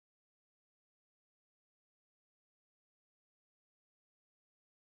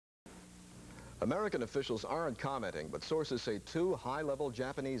American officials aren't commenting, but sources say two high-level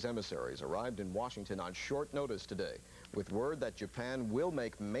Japanese emissaries arrived in Washington on short notice today, with word that Japan will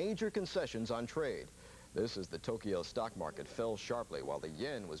make major concessions on trade. This as the Tokyo stock market fell sharply while the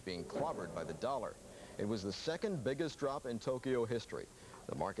yen was being clobbered by the dollar. It was the second biggest drop in Tokyo history.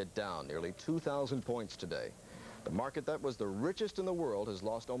 The market down nearly 2,000 points today. The market that was the richest in the world has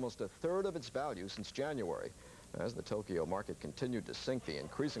lost almost a third of its value since January. As the Tokyo market continued to sink, the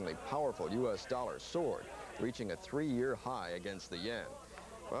increasingly powerful U.S. dollar soared, reaching a 3-year high against the yen.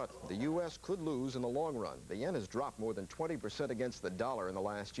 But the U.S. could lose in the long run. The yen has dropped more than 20% against the dollar in the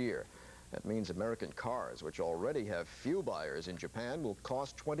last year. That means American cars, which already have few buyers in Japan, will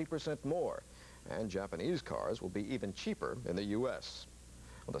cost 20% more. And Japanese cars will be even cheaper in the U.S.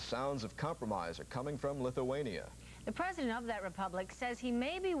 Well, the sounds of compromise are coming from Lithuania. The president of that republic says he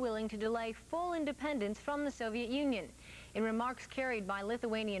may be willing to delay full independence from the Soviet Union. In remarks carried by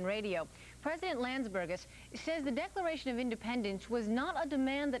Lithuanian radio, President Landsbergis says the Declaration of Independence was not a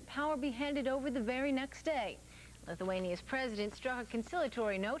demand that power be handed over the very next day. Lithuania's president struck a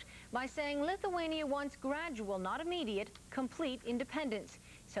conciliatory note by saying Lithuania wants gradual, not immediate, complete independence.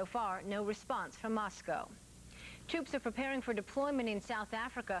 So far, no response from Moscow. Troops are preparing for deployment in South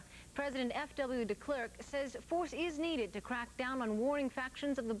Africa. President F.W. de Klerk says force is needed to crack down on warring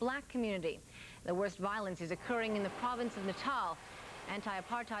factions of the black community. The worst violence is occurring in the province of Natal.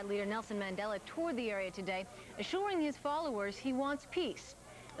 Anti-apartheid leader Nelson Mandela toured the area today, assuring his followers he wants peace.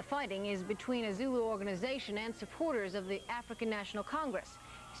 The fighting is between a Zulu organization and supporters of the African National Congress.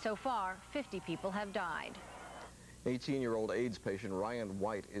 So far, 50 people have died. 18-year-old AIDS patient Ryan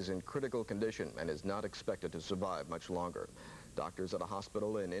White is in critical condition and is not expected to survive much longer. Doctors at a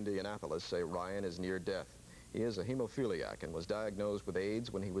hospital in Indianapolis say Ryan is near death. He is a hemophiliac and was diagnosed with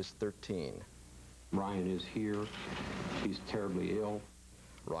AIDS when he was 13. Ryan is here. He's terribly ill.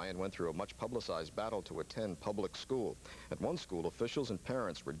 Ryan went through a much publicized battle to attend public school. At one school, officials and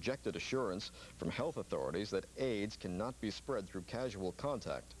parents rejected assurance from health authorities that AIDS cannot be spread through casual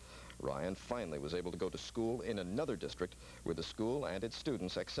contact. Ryan finally was able to go to school in another district where the school and its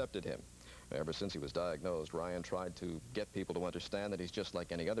students accepted him. Ever since he was diagnosed, Ryan tried to get people to understand that he's just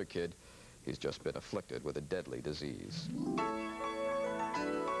like any other kid. He's just been afflicted with a deadly disease.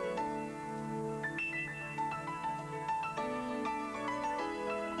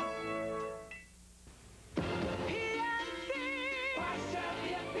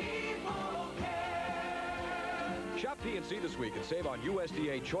 Shop PNC this week and save on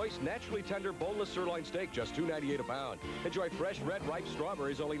USDA choice, naturally tender, boneless sirloin steak, just $2.98 a pound. Enjoy fresh, red, ripe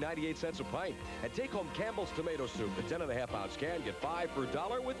strawberries, only 98 cents a pint. And take home Campbell's tomato soup, the 10.5-ounce can. Get 5 for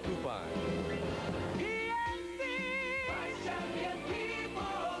 $1 with coupon.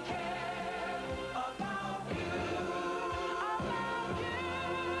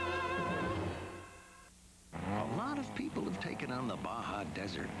 People have taken on the Baja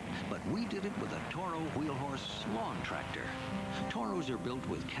Desert, but we did it with a Toro wheel horse lawn tractor. Toros are built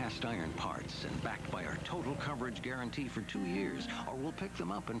with cast iron parts and backed by our total coverage guarantee for 2 years, or we'll pick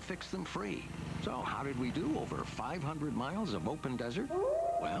them up and fix them free. So how did we do over 500 miles of open desert?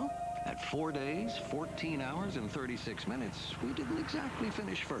 Well, at 4 days, 14 hours, and 36 minutes, we didn't exactly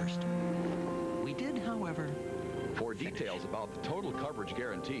finish first. We did, however, For details about the total coverage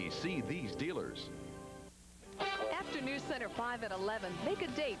guarantee, see these dealers. After News Center 5 at 11, make a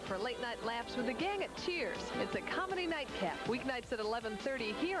date for late night laughs with the gang at Cheers. It's a comedy nightcap, weeknights at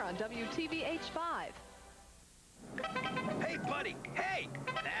 11:30 here on WTVH 5. Hey, buddy, hey!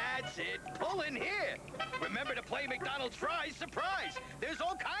 That's it. Pull in here. Remember to play McDonald's Fries Surprise. There's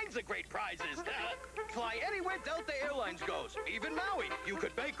all kinds of great prizes. Fly anywhere Delta Airlines goes, even Maui. You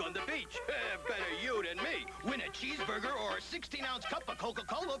could bake on the beach. Better you than me. Win a cheeseburger or a 16-ounce cup of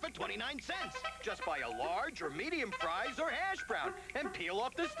Coca-Cola for 29 cents. Just buy a large or medium fries or hash brown and peel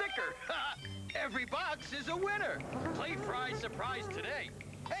off the sticker. Every box is a winner. Play Fries Surprise today.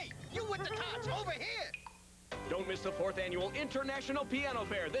 Hey, you with the tots, over here. Don't miss the 4th Annual International Piano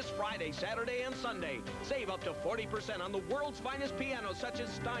Fair this Friday, Saturday, and Sunday. Save up to 40% on the world's finest pianos such as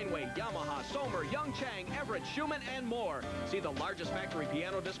Steinway, Yamaha, Sommer, Youngchang, Everett, Schumann, and more. See the largest factory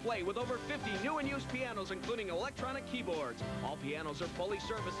piano display with over 50 new and used pianos, including electronic keyboards. All pianos are fully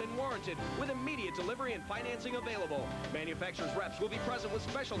serviced and warranted with immediate delivery and financing available. Manufacturers' reps will be present with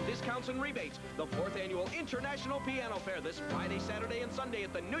special discounts and rebates. The 4th Annual International Piano Fair this Friday, Saturday, and Sunday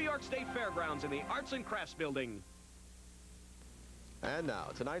at the New York State Fairgrounds in the Arts and Crafts Building. And now,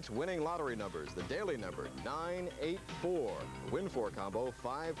 tonight's winning lottery numbers. The daily number, 984. Win for combo,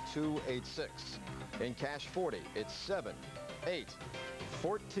 5286. In cash 40, it's 7, 8,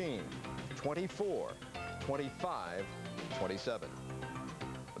 14, 24, 25, 27.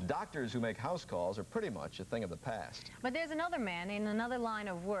 Doctors who make house calls are pretty much a thing of the past. But there's another man in another line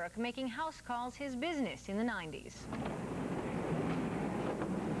of work making house calls his business in the 90s.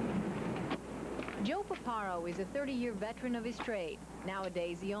 Joe Paparo is a 30-year veteran of his trade.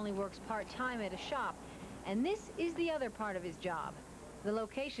 Nowadays, he only works part-time at a shop, and this is the other part of his job. The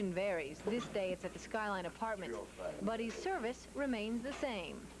location varies. This day it's at the Skyline Apartments, but his service remains the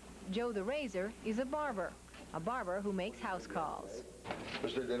same. Joe the Razor is a barber who makes house calls.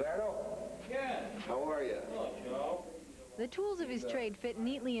 Mr. Donato? Yeah. How are you? Hello, Joe. The tools of his trade fit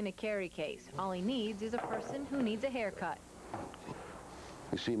neatly in a carry case. All he needs is a person who needs a haircut.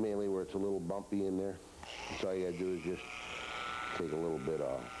 You see mainly where it's a little bumpy in there? That's all you gotta do is just take a little bit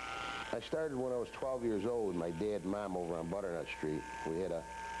off. I started when I was 12 years old with my dad and mom over on Butternut Street.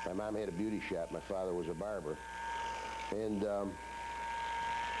 My mom had a beauty shop, my father was a barber. And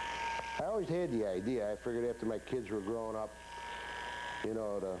I always had the idea. I figured after my kids were growing up, you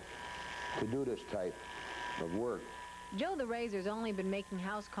know, to do this type of work. Joe the Razor's only been making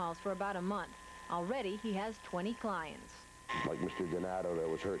house calls for about a month. Already, he has 20 clients. Like Mr. Donato that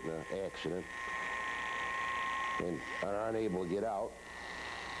was hurt in an accident and are unable to get out.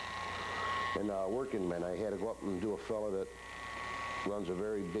 And working men, I had to go up and do a fella that runs a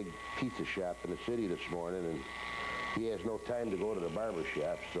very big pizza shop in the city this morning, and he has no time to go to the barber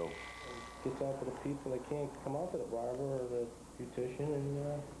shop, so. Gets out to the people that can't come out to the barber or the beautician,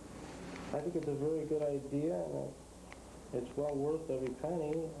 and I think it's a very good idea, and it's well worth every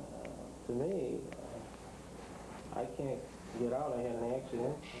penny to me. I can't get out. I had an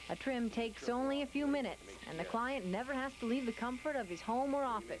accident. A trim takes only a few minutes, and the client never has to leave the comfort of his home or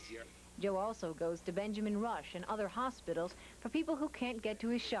office. Joe also goes to Benjamin Rush and other hospitals for people who can't get to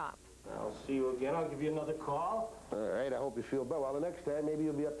his shop. I'll see you again. I'll give you another call. All right, I hope you feel better. Well, the next time, maybe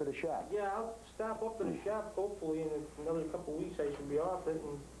you'll be up to the shop. Yeah, I'll stop up to the shop. Hopefully, in another couple weeks, I should be off it.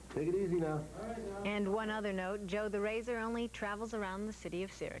 And take it easy now. All right, now. And one other note, Joe the Razor only travels around the city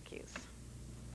of Syracuse.